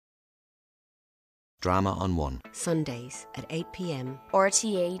Drama on One. Sundays at 8 p.m.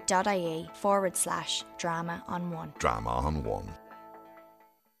 rte.ie/drama on one. Drama on One.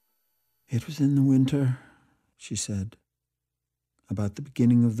 It was in the winter, she said. About the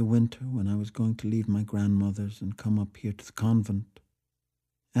beginning of the winter, when I was going to leave my grandmother's and come up here to the convent.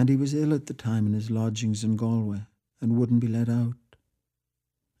 And he was ill at the time in his lodgings in Galway and wouldn't be let out.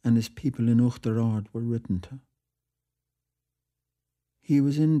 And his people in Uchterard were written to. He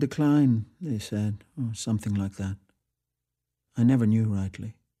was in decline, they said, or something like that. I never knew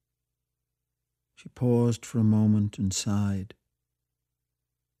rightly. She paused for a moment and sighed.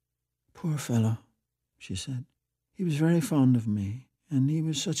 Poor fellow, she said. He was very fond of me, and he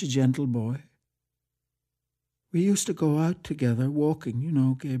was such a gentle boy. We used to go out together, walking, you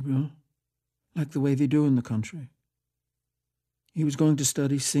know, Gabriel, like the way they do in the country. He was going to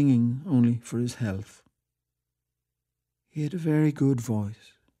study singing only for his health. He had a very good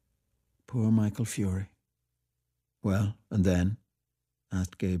voice. Poor Michael Fury. Well, and then?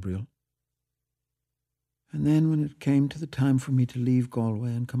 Asked Gabriel. And then when it came to the time for me to leave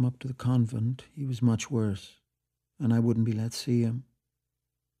Galway and come up to the convent, he was much worse, and I wouldn't be let see him.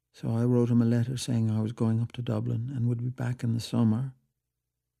 So I wrote him a letter saying I was going up to Dublin and would be back in the summer,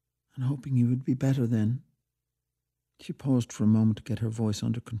 and hoping he would be better then. She paused for a moment to get her voice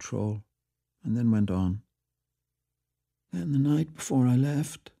under control, and then went on. Then the night before I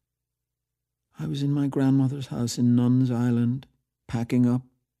left, I was in my grandmother's house in Nuns Island, packing up,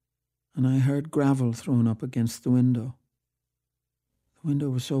 and I heard gravel thrown up against the window. The window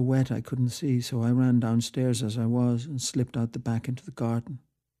was so wet I couldn't see, so I ran downstairs as I was and slipped out the back into the garden.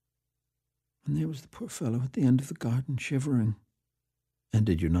 And there was the poor fellow at the end of the garden, shivering. And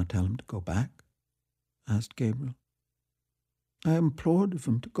did you not tell him to go back? Asked Gabriel. I implored of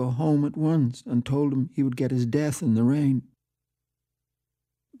him to go home at once and told him he would get his death in the rain.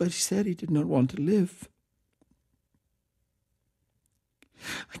 But he said he did not want to live.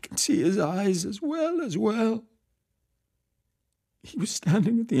 I can see his eyes as well. He was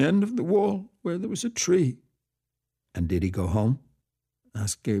standing at the end of the wall where there was a tree. And did he go home?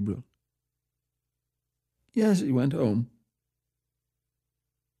 Asked Gabriel. Yes, he went home.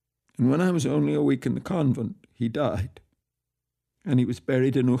 And when I was only a week in the convent, he died. And he was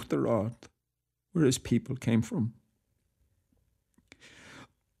buried in Uchterard, where his people came from.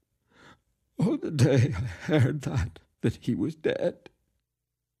 Oh, the day I heard that he was dead.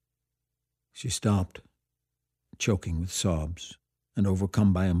 She stopped, choking with sobs, and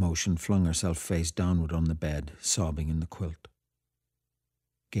overcome by emotion flung herself face downward on the bed, sobbing in the quilt.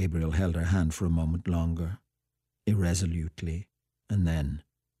 Gabriel held her hand for a moment longer, irresolutely, and then,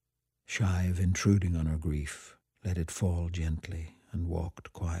 shy of intruding on her grief, let it fall gently and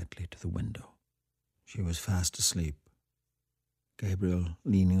walked quietly to the window. She was fast asleep. Gabriel,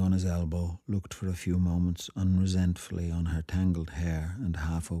 leaning on his elbow, looked for a few moments unresentfully on her tangled hair and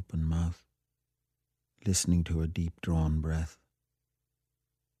half-open mouth, listening to her deep-drawn breath.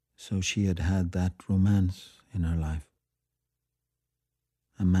 So she had had that romance in her life.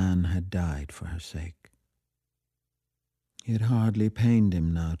 A man had died for her sake. It hardly pained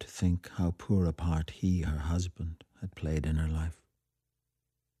him now to think how poor a part he, her husband, had played in her life.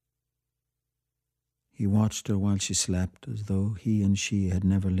 He watched her while she slept as though he and she had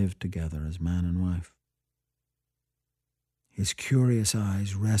never lived together as man and wife. His curious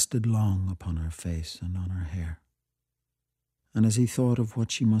eyes rested long upon her face and on her hair. And as he thought of what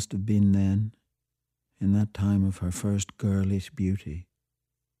she must have been then, in that time of her first girlish beauty,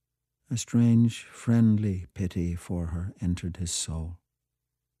 a strange, friendly pity for her entered his soul.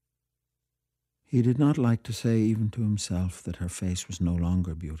 He did not like to say even to himself that her face was no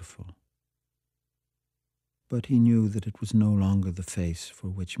longer beautiful. But he knew that it was no longer the face for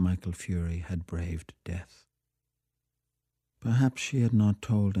which Michael Fury had braved death. Perhaps she had not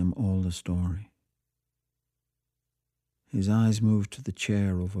told him all the story. His eyes moved to the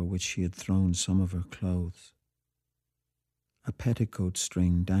chair over which she had thrown some of her clothes. A petticoat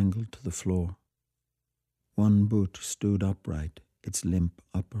string dangled to the floor. One boot stood upright, its limp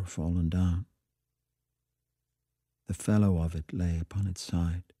upper fallen down. The fellow of it lay upon its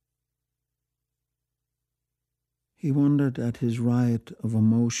side. He wondered at his riot of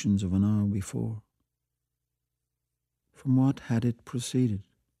emotions of an hour before. From what had it proceeded?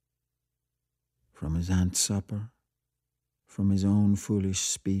 From his aunt's supper? From his own foolish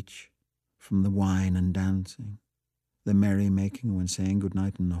speech? From the wine and dancing? The merry-making when saying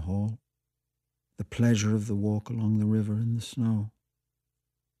good-night in the hall? The pleasure of the walk along the river in the snow?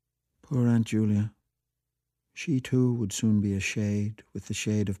 Poor Aunt Julia. She too would soon be a shade, with the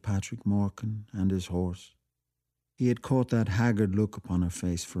shade of Patrick Morkan and his horse. He had caught that haggard look upon her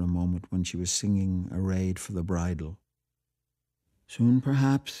face for a moment when she was singing Arrayed for the Bridal. Soon,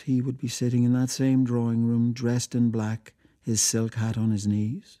 perhaps, he would be sitting in that same drawing room, dressed in black, his silk hat on his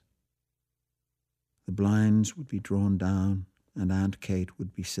knees. The blinds would be drawn down, and Aunt Kate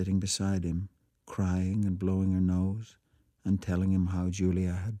would be sitting beside him, crying and blowing her nose, and telling him how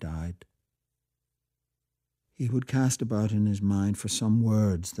Julia had died. He would cast about in his mind for some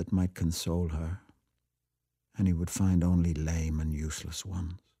words that might console her, and he would find only lame and useless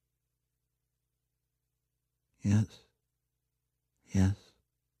ones. Yes,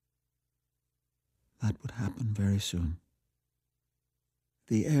 that would happen very soon.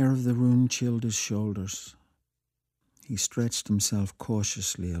 The air of the room chilled his shoulders. He stretched himself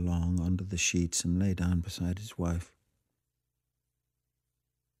cautiously along under the sheets and lay down beside his wife.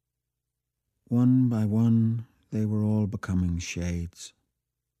 One by one, they were all becoming shades.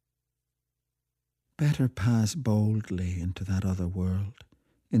 Better pass boldly into that other world,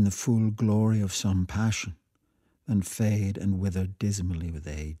 in the full glory of some passion, than fade and wither dismally with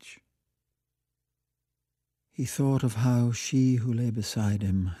age. He thought of how she who lay beside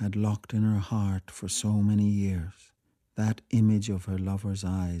him had locked in her heart for so many years that image of her lover's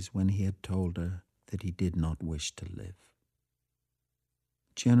eyes when he had told her that he did not wish to live.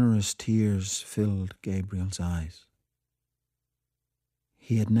 Generous tears filled Gabriel's eyes.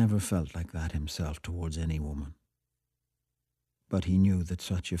 He had never felt like that himself towards any woman, but he knew that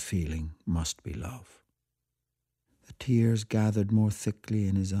such a feeling must be love. The tears gathered more thickly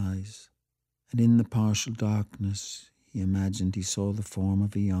in his eyes, and in the partial darkness he imagined he saw the form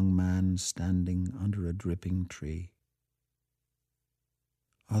of a young man standing under a dripping tree.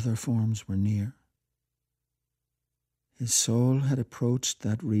 Other forms were near. His soul had approached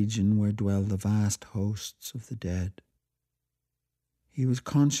that region where dwell the vast hosts of the dead. He was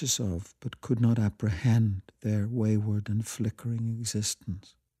conscious of, but could not apprehend, their wayward and flickering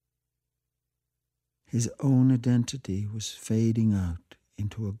existence. His own identity was fading out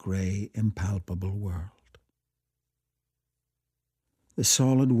into a grey, impalpable world. The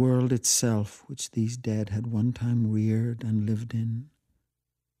solid world itself, which these dead had one time reared and lived in,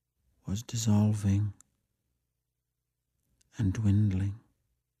 was dissolving and dwindling.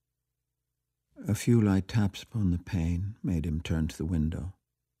 A few light taps upon the pane made him turn to the window.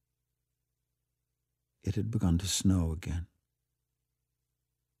 It had begun to snow again.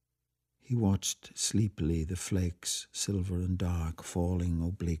 He watched sleepily the flakes, silver and dark, falling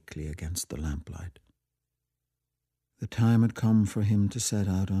obliquely against the lamplight. The time had come for him to set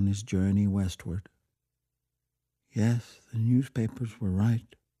out on his journey westward. Yes, the newspapers were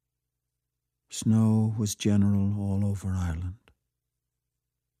right. Snow was general all over Ireland.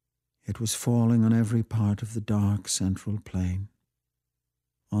 It was falling on every part of the dark central plain,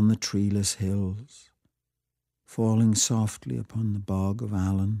 on the treeless hills, falling softly upon the bog of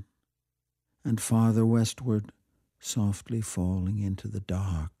Allen, and farther westward, softly falling into the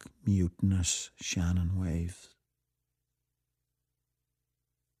dark, mutinous Shannon waves.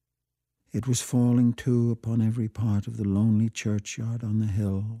 It was falling, too, upon every part of the lonely churchyard on the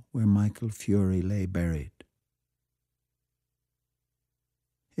hill where Michael Fury lay buried.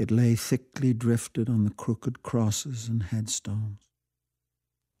 It lay thickly drifted on the crooked crosses and headstones,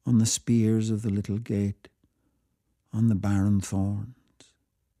 on the spears of the little gate, on the barren thorns.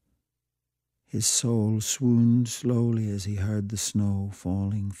 His soul swooned slowly as he heard the snow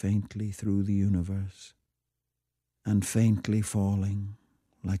falling faintly through the universe, and faintly falling,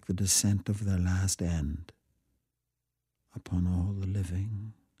 like the descent of their last end, upon all the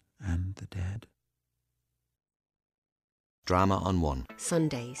living and the dead. Drama on One.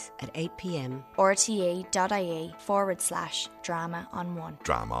 Sundays at 8 p.m. rte.ie/drama on one.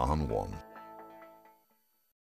 Drama on One.